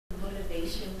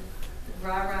motivation, the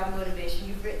rah-rah motivation.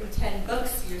 You've written 10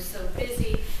 books, you're so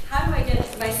busy. How do I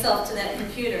get myself to that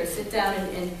computer, sit down,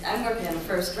 and I'm working on a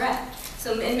first draft.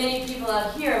 So and many people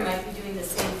out here might be doing the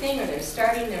same thing, or they're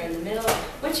starting, they're in the middle.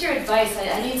 What's your advice?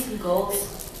 I need some goals.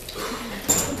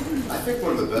 I think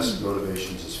one of the best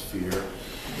motivations is fear.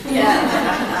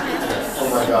 Yeah. Oh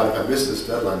my God, if I miss this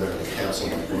deadline, they're going to cancel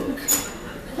my book.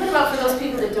 What about for those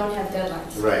people that don't have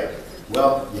deadlines? Right.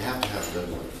 Well, you have to have a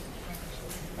deadline.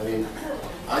 I mean,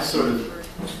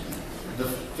 the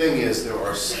thing is,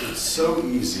 it's so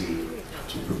easy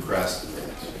to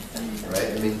procrastinate,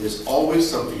 right? I mean, there's always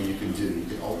something you can do. You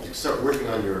can always start working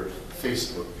on your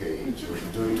Facebook page, or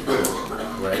doing Twitter,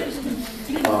 right?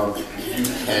 You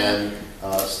can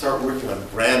start working on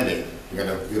branding. You're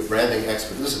going to be a branding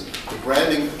expert. Listen, the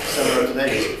branding seminar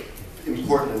today is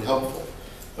important and helpful,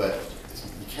 but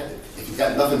you can't, if you've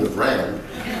got nothing to brand,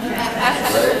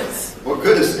 right? What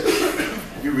good is it?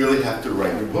 You really have to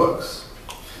write your books.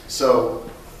 So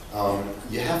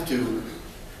you have to,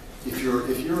 if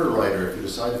you're a writer, if you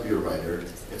decide to be a writer,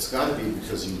 it's got to be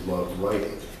because you love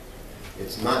writing.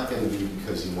 It's not going to be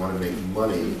because you want to make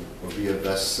money or be a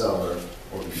bestseller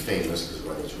or be famous, because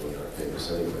writers really aren't famous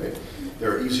anyway.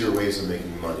 There are easier ways of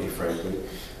making money, frankly.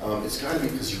 It's got to be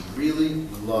because you really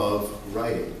love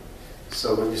writing.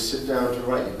 So when you sit down to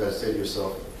write, you've got to say to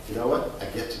yourself, you know what? I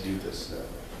get to do this now.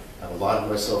 I've allotted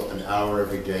myself an hour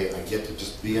every day. I get to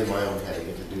just be in my own head. I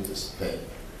get to do this thing.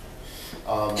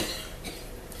 I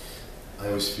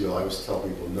always tell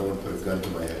people, no one put a gun to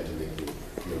my head to make me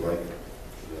be a writer.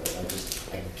 You know,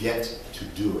 I get to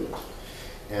do it.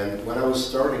 And when I was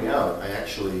starting out,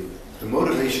 the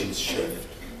motivations shift.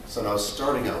 So when I was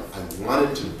starting out, I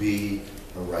wanted to be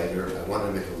a writer. I wanted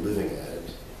to make a living at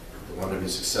it. I wanted to be a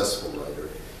successful writer.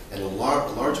 And a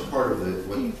large part of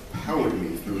what powered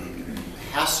me through the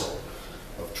hassle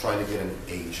of trying to get an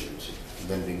agent and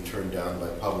then being turned down by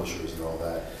publishers and all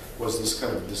that was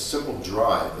this simple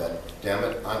drive that, damn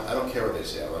it, I don't care what they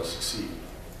say, I want to succeed.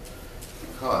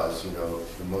 Because, you know,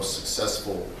 the most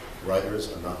successful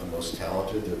writers are not the most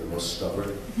talented, they're the most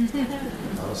stubborn.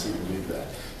 I honestly believe that.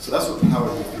 So that's what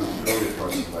powered me through the early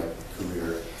parts of my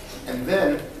career. And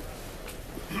then,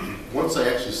 once I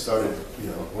actually started,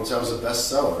 once I was a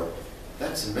bestseller,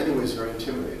 that's in many ways very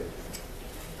intimidating.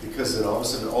 Because then all of a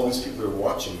sudden, all these people are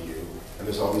watching you, and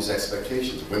there's all these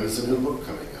expectations. When is the new book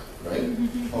coming out, right?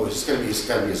 Oh, it's going to be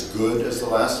as good as the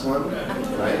last one,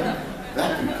 right?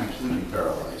 That can completely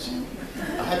paralyze you.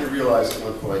 I had to realize at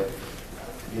one point,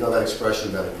 you know that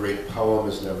expression that a great poem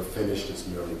is never finished, it's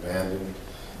merely abandoned?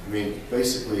 I mean,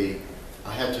 basically, you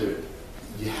have to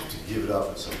give it up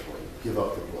at some point. Give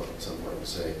up the book at some point and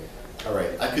say, all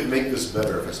right, I could make this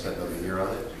better if I spent another year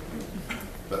on it,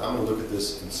 but I'm going to look at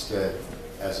this instead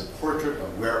as a portrait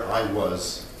of where I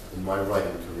was in my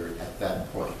writing career at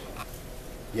that point.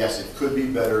 Yes, it could be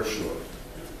better, sure.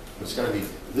 But it's going to be,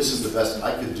 this is the best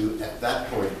I could do at that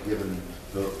point given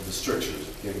the strictures,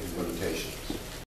 given the limitations.